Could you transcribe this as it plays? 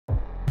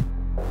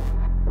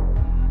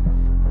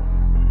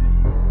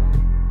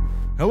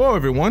Hello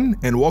everyone,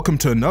 and welcome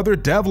to another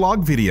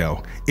devlog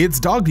video. It's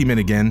Doggdemon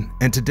again,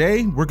 and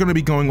today we're going to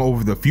be going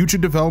over the future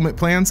development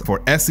plans for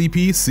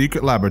SCP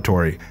Secret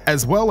Laboratory,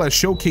 as well as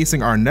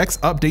showcasing our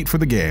next update for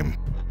the game.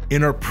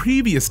 In our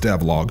previous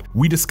devlog,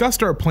 we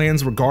discussed our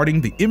plans regarding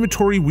the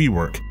inventory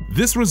rework.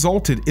 This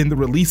resulted in the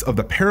release of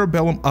the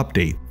Parabellum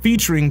update,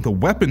 featuring the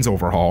weapons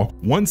overhaul,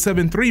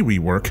 173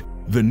 rework,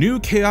 the new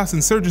Chaos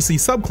Insurgency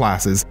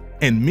subclasses,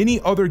 and many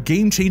other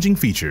game-changing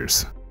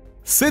features.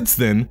 Since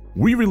then,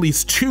 we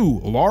released two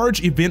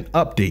large event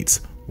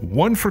updates,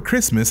 one for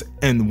Christmas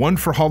and one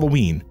for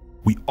Halloween.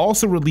 We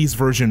also released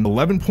version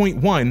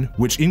 11.1,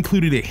 which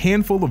included a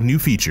handful of new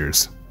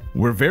features.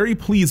 We're very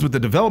pleased with the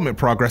development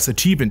progress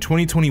achieved in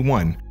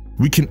 2021.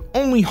 We can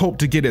only hope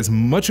to get as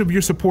much of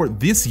your support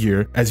this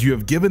year as you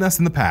have given us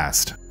in the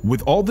past.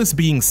 With all this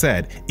being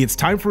said, it's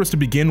time for us to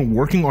begin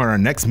working on our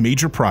next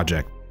major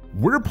project.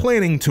 We're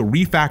planning to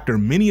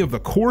refactor many of the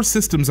core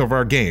systems of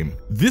our game.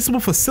 This will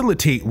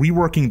facilitate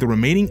reworking the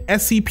remaining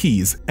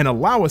SCPs and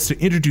allow us to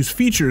introduce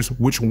features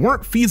which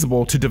weren't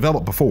feasible to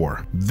develop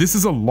before. This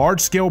is a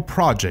large-scale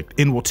project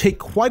and will take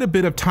quite a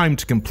bit of time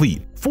to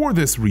complete. For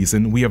this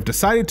reason, we have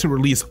decided to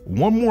release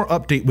one more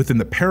update within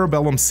the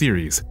Parabellum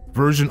series,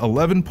 version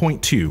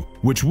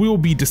 11.2, which we will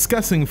be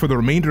discussing for the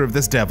remainder of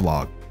this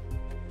devlog.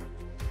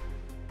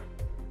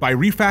 By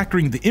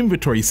refactoring the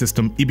inventory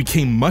system, it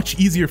became much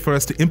easier for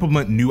us to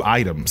implement new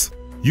items.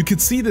 You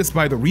could see this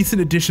by the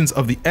recent additions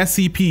of the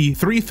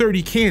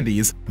SCP-330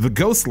 candies, the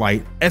Ghost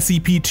Light,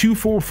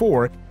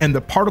 SCP-244, and the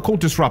Particle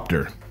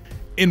Disruptor.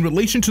 In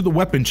relation to the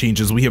weapon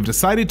changes, we have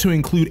decided to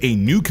include a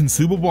new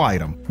consumable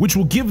item, which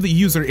will give the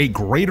user a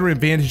greater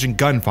advantage in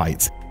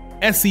gunfights,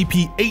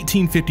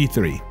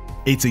 SCP-1853.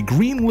 It's a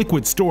green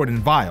liquid stored in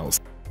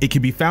vials. It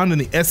can be found in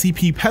the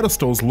SCP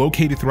pedestals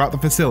located throughout the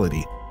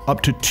facility. Up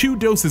to 2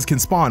 doses can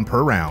spawn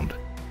per round.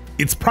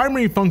 Its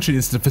primary function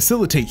is to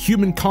facilitate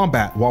human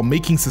combat while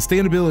making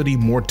sustainability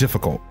more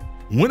difficult.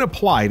 When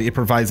applied, it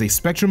provides a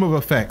spectrum of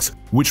effects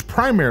which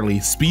primarily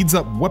speeds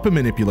up weapon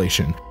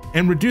manipulation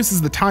and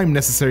reduces the time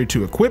necessary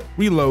to equip,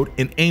 reload,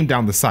 and aim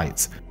down the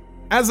sights.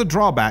 As a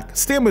drawback,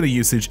 stamina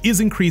usage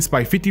is increased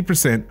by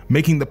 50%,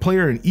 making the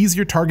player an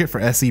easier target for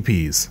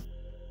SCPs.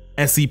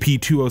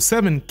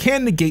 SCP-207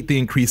 can negate the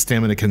increased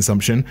stamina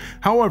consumption.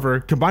 However,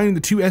 combining the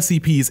two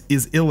SCPs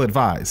is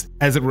ill-advised,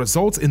 as it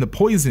results in the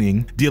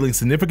poisoning dealing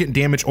significant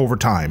damage over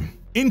time.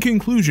 In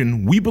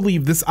conclusion, we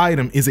believe this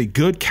item is a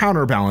good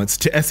counterbalance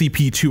to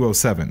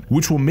SCP-207,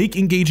 which will make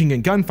engaging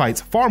in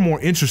gunfights far more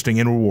interesting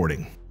and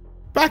rewarding.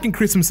 Back in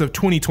Christmas of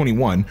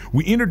 2021,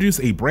 we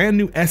introduced a brand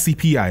new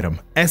SCP item,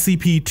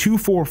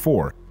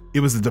 SCP-244.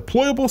 It was a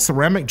deployable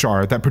ceramic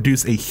jar that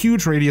produced a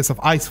huge radius of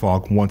ice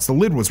fog once the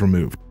lid was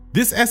removed.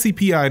 This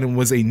SCP item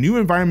was a new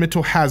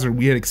environmental hazard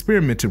we had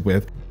experimented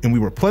with, and we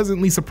were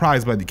pleasantly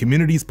surprised by the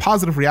community's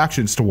positive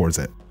reactions towards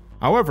it.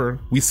 However,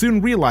 we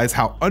soon realized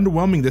how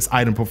underwhelming this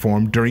item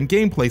performed during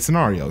gameplay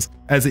scenarios,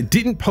 as it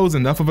didn't pose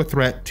enough of a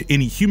threat to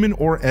any human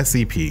or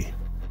SCP.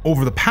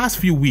 Over the past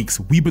few weeks,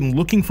 we've been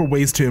looking for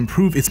ways to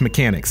improve its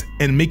mechanics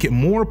and make it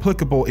more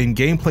applicable in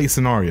gameplay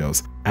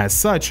scenarios. As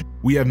such,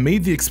 we have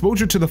made the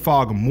exposure to the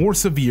fog more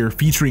severe,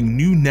 featuring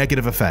new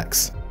negative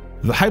effects.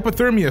 The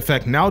hypothermia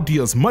effect now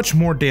deals much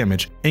more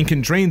damage and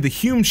can drain the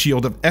Hume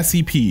shield of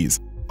SCPs.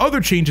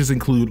 Other changes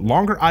include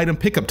longer item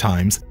pickup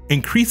times,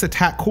 increased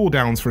attack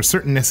cooldowns for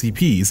certain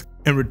SCPs,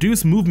 and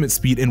reduced movement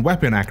speed and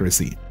weapon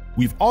accuracy.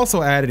 We've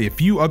also added a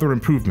few other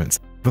improvements.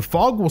 The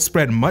fog will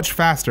spread much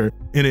faster,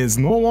 and it is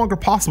no longer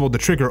possible to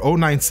trigger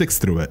 096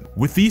 through it.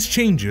 With these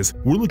changes,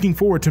 we're looking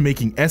forward to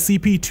making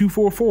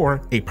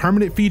SCP-244 a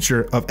permanent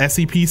feature of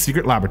SCP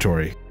Secret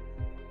Laboratory.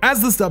 As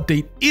this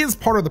update is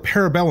part of the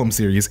Parabellum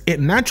series,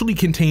 it naturally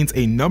contains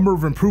a number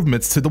of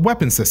improvements to the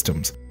weapon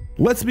systems.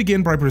 Let's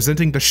begin by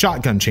presenting the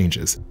shotgun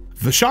changes.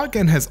 The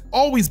shotgun has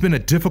always been a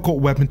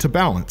difficult weapon to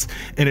balance,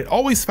 and it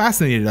always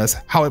fascinated us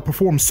how it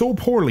performed so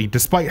poorly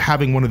despite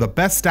having one of the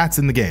best stats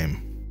in the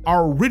game.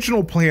 Our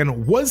original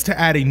plan was to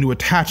add a new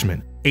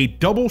attachment, a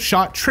double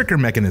shot trigger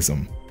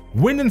mechanism.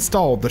 When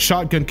installed, the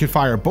shotgun could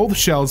fire both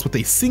shells with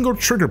a single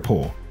trigger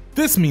pull.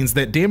 This means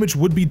that damage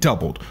would be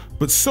doubled,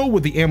 but so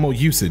would the ammo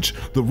usage.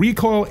 The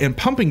recoil and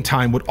pumping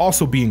time would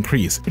also be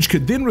increased, which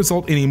could then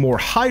result in a more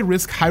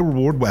high-risk,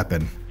 high-reward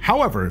weapon.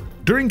 However,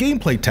 during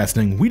gameplay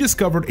testing, we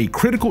discovered a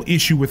critical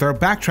issue with our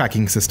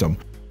backtracking system,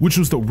 which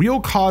was the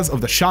real cause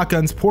of the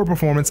shotgun's poor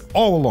performance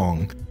all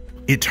along.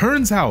 It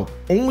turns out,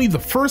 only the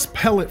first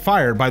pellet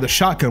fired by the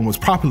shotgun was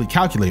properly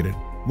calculated,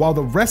 while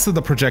the rest of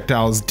the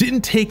projectiles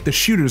didn't take the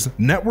shooter's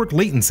network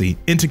latency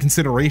into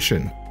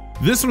consideration.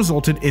 This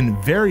resulted in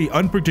very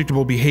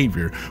unpredictable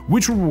behavior,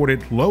 which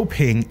rewarded low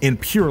ping and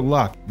pure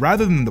luck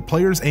rather than the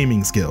player's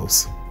aiming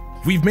skills.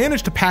 We've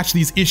managed to patch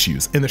these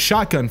issues, and the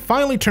shotgun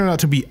finally turned out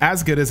to be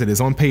as good as it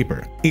is on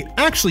paper. It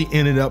actually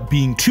ended up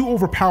being too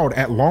overpowered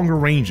at longer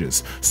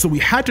ranges, so we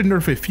had to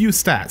nerf a few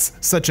stats,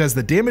 such as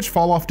the damage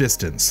fall off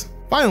distance.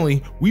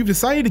 Finally, we've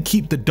decided to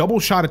keep the double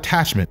shot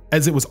attachment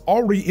as it was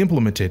already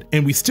implemented,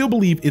 and we still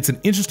believe it's an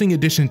interesting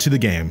addition to the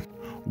game.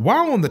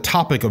 While on the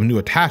topic of new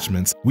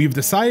attachments, we've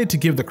decided to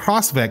give the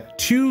Crossvec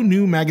 2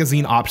 new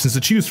magazine options to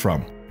choose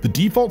from. The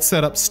default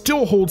setup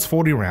still holds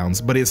 40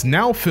 rounds, but is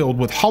now filled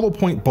with hollow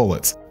point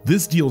bullets.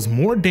 This deals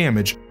more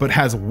damage, but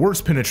has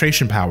worse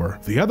penetration power.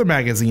 The other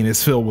magazine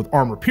is filled with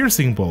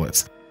armor-piercing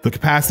bullets. The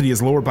capacity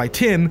is lowered by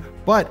 10,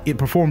 but it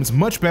performs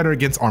much better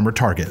against armored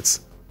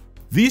targets.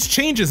 These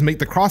changes make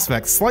the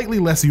Crossvec slightly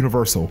less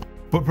universal,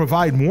 but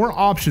provide more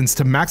options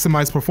to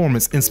maximize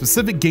performance in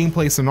specific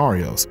gameplay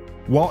scenarios.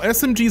 While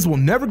SMGs will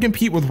never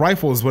compete with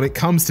rifles when it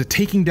comes to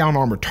taking down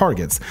armored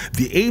targets,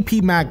 the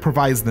AP mag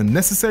provides the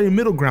necessary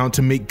middle ground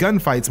to make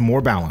gunfights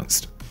more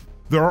balanced.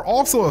 There are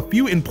also a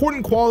few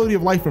important quality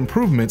of life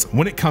improvements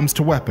when it comes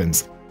to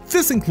weapons.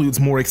 This includes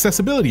more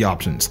accessibility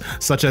options,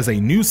 such as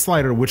a new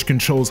slider which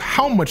controls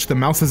how much the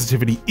mouse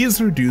sensitivity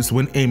is reduced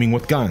when aiming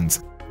with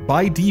guns.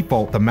 By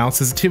default, the mouse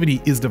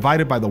sensitivity is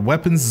divided by the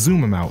weapon's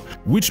zoom amount,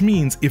 which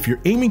means if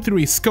you're aiming through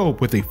a scope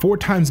with a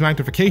 4x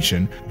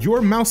magnification,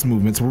 your mouse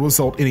movements will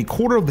result in a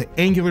quarter of the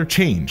angular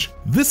change.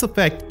 This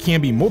effect can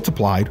be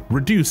multiplied,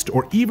 reduced,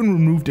 or even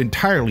removed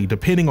entirely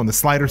depending on the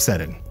slider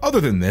setting. Other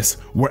than this,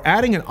 we're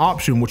adding an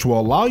option which will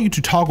allow you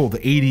to toggle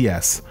the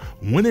ADS.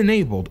 When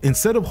enabled,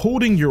 instead of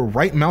holding your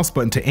right mouse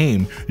button to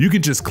aim, you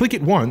can just click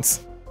it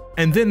once,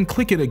 and then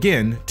click it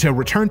again to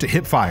return to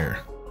hip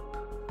fire.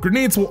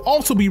 Grenades will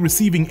also be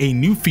receiving a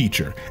new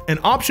feature, an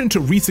option to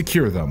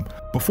resecure them.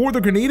 Before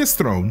the grenade is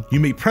thrown, you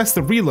may press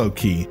the reload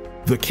key.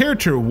 The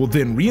character will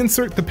then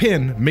reinsert the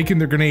pin, making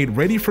the grenade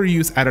ready for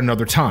use at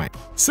another time.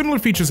 Similar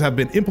features have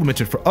been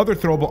implemented for other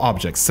throwable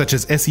objects such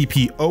as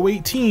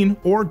SCP-018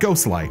 or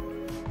Ghostlight.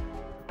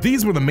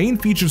 These were the main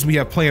features we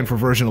have planned for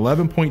version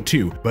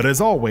 11.2, but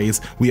as always,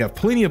 we have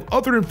plenty of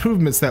other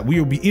improvements that we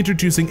will be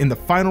introducing in the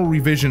final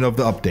revision of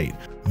the update.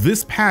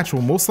 This patch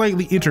will most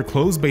likely enter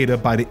closed beta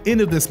by the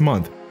end of this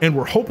month, and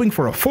we're hoping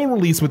for a full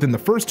release within the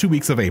first 2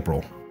 weeks of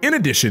April. In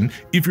addition,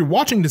 if you're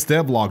watching this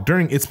devlog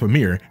during its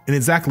premiere, in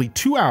exactly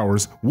 2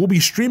 hours, we'll be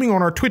streaming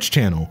on our Twitch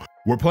channel.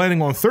 We're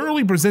planning on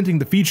thoroughly presenting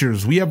the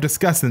features we have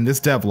discussed in this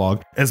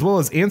devlog, as well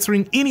as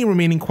answering any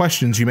remaining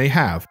questions you may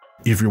have.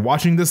 If you're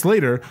watching this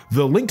later,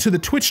 the link to the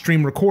Twitch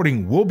stream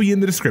recording will be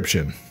in the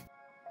description.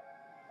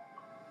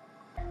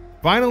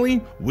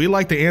 Finally, we'd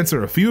like to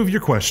answer a few of your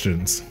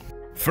questions.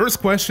 First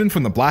question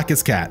from the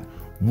Blackest Cat.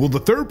 Will the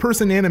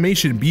third-person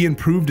animation be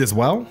improved as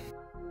well?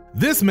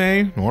 This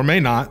may, or may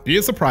not, be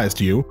a surprise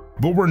to you,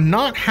 but we're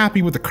not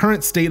happy with the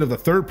current state of the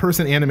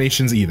third-person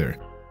animations either.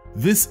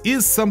 This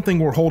is something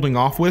we're holding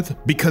off with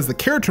because the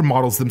character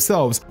models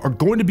themselves are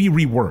going to be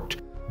reworked.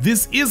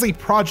 This is a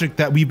project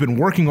that we've been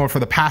working on for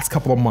the past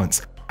couple of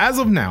months. As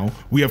of now,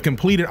 we have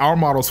completed our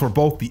models for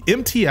both the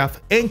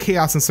MTF and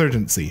Chaos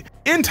Insurgency.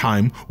 In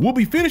time, we'll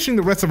be finishing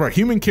the rest of our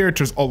human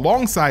characters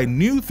alongside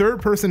new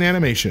third-person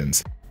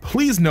animations.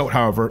 Please note,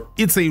 however,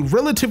 it's a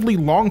relatively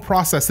long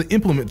process to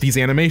implement these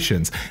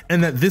animations,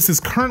 and that this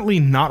is currently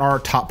not our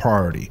top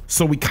priority,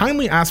 so we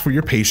kindly ask for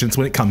your patience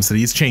when it comes to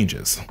these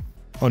changes.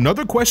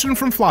 Another question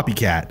from Floppy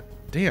Cat.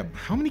 Damn,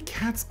 how many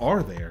cats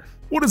are there?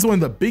 What is one of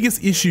the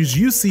biggest issues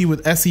you see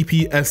with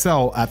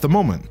SCP-SL at the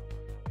moment?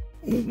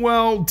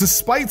 Well,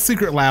 despite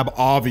Secret Lab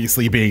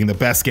obviously being the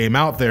best game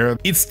out there,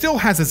 it still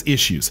has its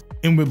issues,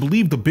 and we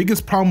believe the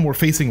biggest problem we're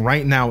facing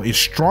right now is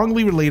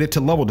strongly related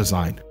to level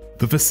design.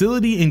 The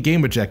facility and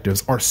game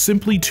objectives are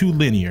simply too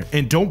linear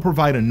and don't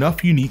provide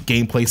enough unique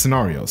gameplay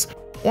scenarios.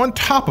 On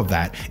top of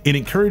that, it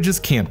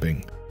encourages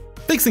camping.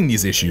 Fixing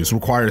these issues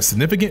requires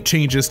significant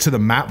changes to the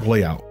map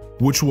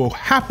layout, which will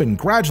happen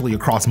gradually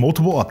across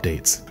multiple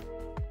updates.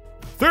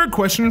 Third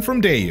question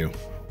from Dayu.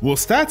 Will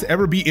stats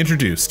ever be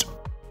introduced?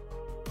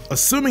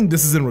 Assuming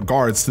this is in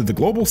regards to the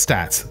global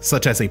stats,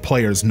 such as a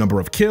player's number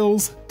of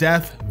kills,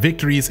 death,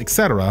 victories,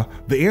 etc.,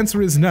 the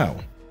answer is no.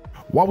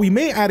 While we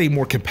may add a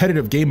more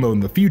competitive game mode in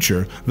the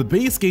future, the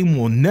base game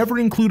will never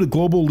include a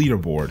global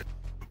leaderboard.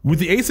 With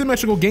the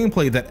asymmetrical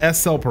gameplay that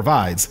SL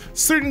provides,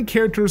 certain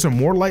characters are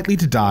more likely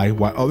to die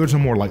while others are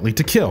more likely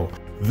to kill.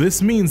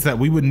 This means that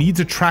we would need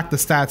to track the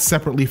stats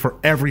separately for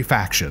every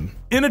faction.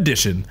 In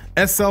addition,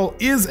 SL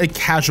is a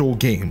casual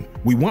game.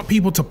 We want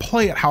people to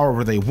play it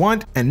however they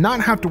want and not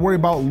have to worry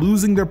about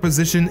losing their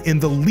position in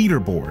the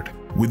leaderboard.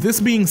 With this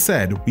being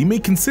said, we may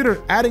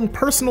consider adding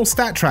personal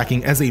stat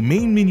tracking as a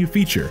main menu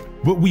feature,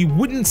 but we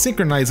wouldn't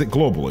synchronize it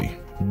globally.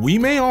 We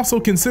may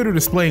also consider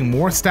displaying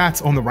more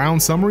stats on the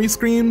round summary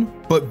screen,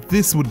 but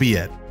this would be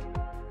it.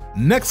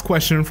 Next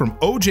question from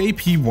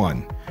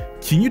OJP1.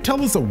 Can you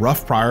tell us a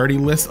rough priority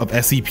list of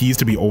SCPs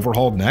to be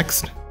overhauled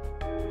next?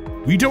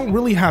 We don't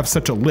really have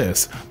such a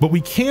list, but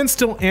we can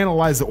still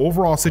analyze the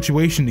overall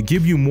situation to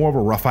give you more of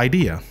a rough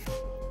idea.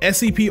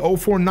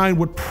 SCP-049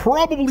 would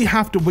probably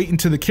have to wait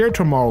until the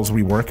character models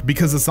rework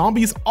because the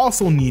zombies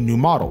also need new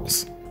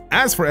models.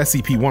 As for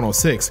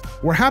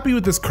SCP-106, we're happy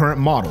with this current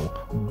model,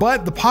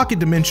 but the pocket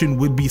dimension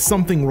would be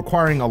something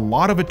requiring a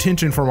lot of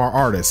attention from our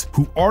artists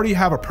who already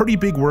have a pretty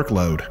big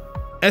workload.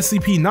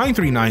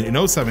 SCP-939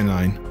 and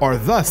 079 are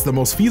thus the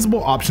most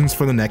feasible options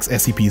for the next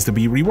SCPs to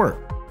be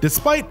reworked,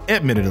 despite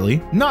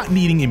admittedly not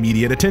needing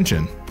immediate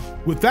attention.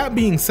 With that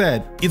being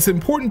said, it's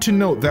important to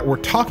note that we're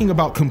talking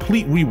about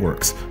complete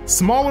reworks.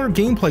 Smaller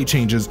gameplay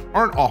changes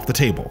aren't off the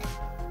table.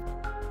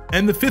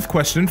 And the 5th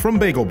question from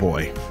Bagel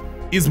Boy.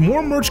 Is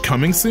more merch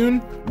coming soon?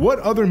 What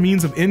other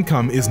means of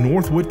income is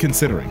Northwood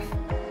considering?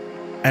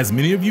 As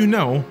many of you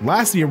know,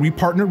 last year we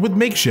partnered with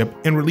Makeship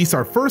and released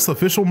our first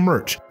official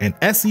merch, an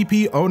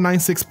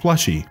SCP-096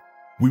 plushie.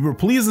 We were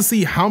pleased to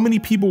see how many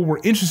people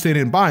were interested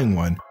in buying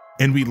one,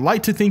 and we'd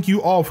like to thank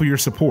you all for your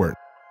support.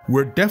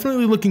 We're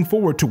definitely looking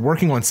forward to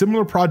working on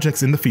similar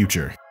projects in the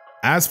future.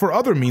 As for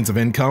other means of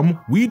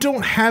income, we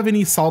don't have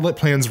any solid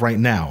plans right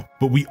now,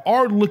 but we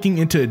are looking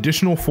into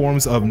additional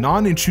forms of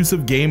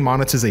non-intrusive game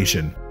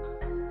monetization.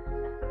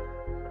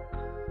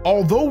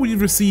 Although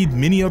we've received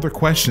many other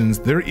questions,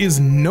 there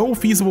is no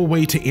feasible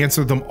way to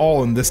answer them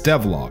all in this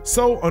devlog,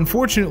 so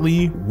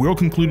unfortunately, we're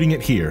concluding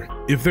it here.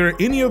 If there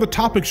are any other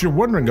topics you're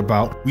wondering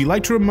about, we'd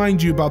like to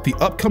remind you about the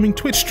upcoming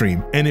Twitch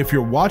stream, and if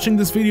you're watching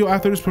this video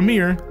after its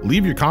premiere,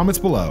 leave your comments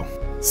below.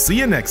 See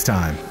you next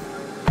time!